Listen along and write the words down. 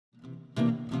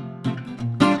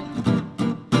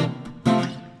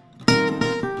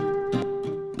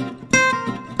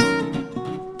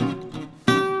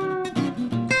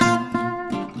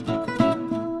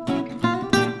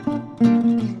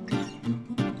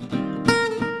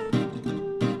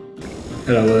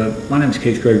Hello, my name is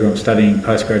Gregory. I'm studying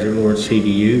postgraduate law at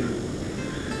CDU.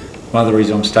 One of the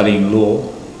reasons I'm studying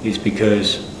law is partly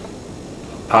because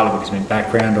of my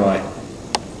background.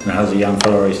 When I was a young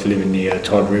fellow, I used to live in the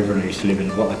Todd River, and I used to live in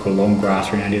what they call long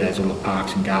grass around here. There's all the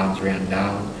parks and gardens around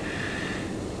Darwin.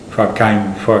 Before I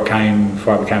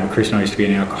became a Christian, I used to be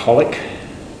an alcoholic,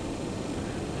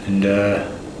 and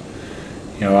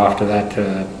after that,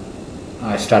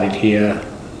 I studied here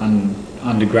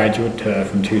undergraduate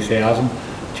from 2000.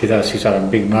 2006 I had a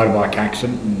big motorbike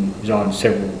accident and was on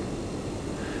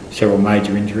several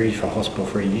major injuries for hospital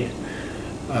for a year.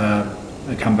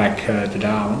 I come back to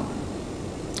Darwin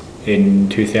in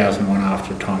 2001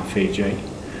 after a time in Fiji.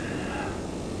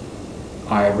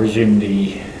 I resumed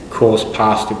the course,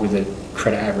 passed it with a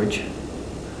credit average,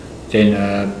 then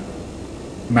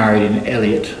married in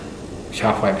Elliot, which is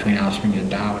halfway between Alice Springs and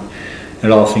Darwin.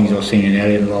 And a lot of things I've seen in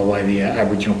Elliot, a lot of the way the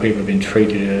Aboriginal people have been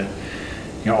treated,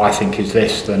 I think is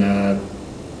less than,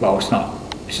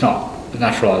 it's not the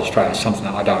naturalised Australia. It's something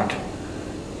that I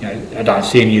don't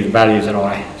see any of the values that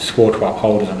I swore to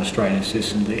uphold as an Australian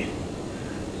citizen there.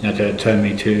 To turn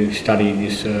me to study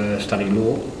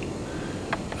law.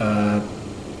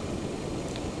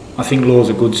 I think law is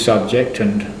a good subject,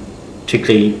 and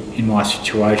particularly in my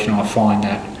situation, I find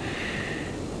that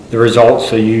the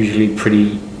results are usually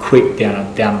pretty quick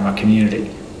down in my community.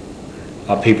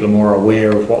 People are more aware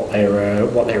of what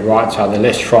their rights are. They're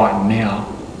less frightened now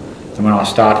than when I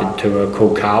started to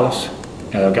call Carlos.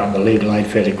 They're getting the legal aid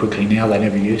fairly quickly now. They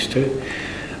never used to.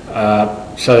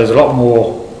 So there's a lot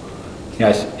more.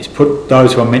 It's put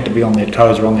those who are meant to be on their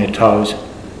toes are on their toes,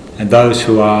 and those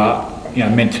who are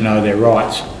meant to know their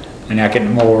rights are now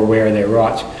getting more aware of their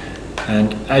rights.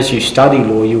 And as you study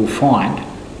law, you'll find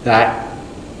that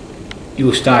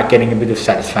you'll start getting a bit of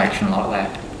satisfaction like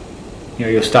that.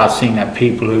 You'll start seeing that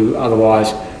people who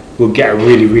otherwise will get a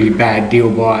really, really bad deal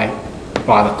by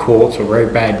the courts, or a very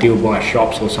bad deal by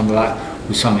shops or something like that,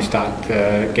 will suddenly start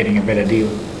getting a better deal.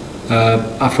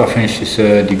 After I finish this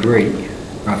degree,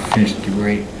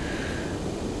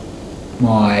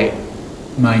 my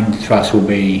main thrust will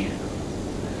be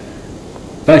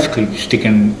basically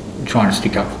trying to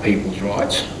stick up for people's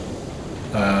rights,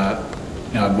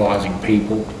 advising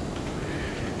people.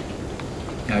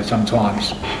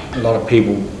 Sometimes a lot of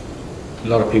people,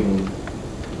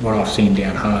 what I've seen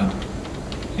down home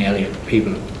in Elliot,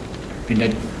 people,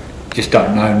 they just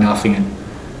don't know nothing. And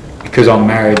because I'm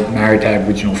married to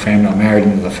Aboriginal family, I'm married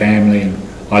into the family, and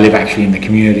I live actually in the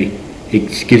community,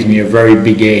 it gives me a very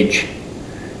big edge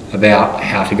about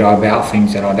how to go about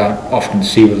things that I don't often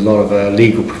see with a lot of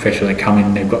legal professionals that come in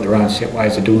and they've got their own set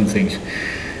ways of doing things.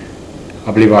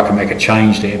 I believe I can make a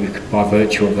change there by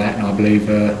virtue of that, and I believe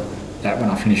that when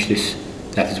I finish this,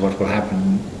 that is what will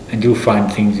happen. And you'll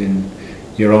find things in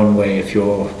your own way. If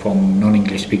you're from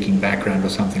non-English speaking background or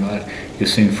something like that, you'll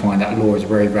soon find that law is a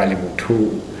very valuable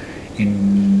tool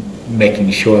in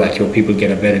making sure that your people get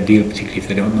a better deal, particularly if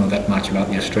they don't know that much about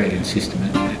the Australian system.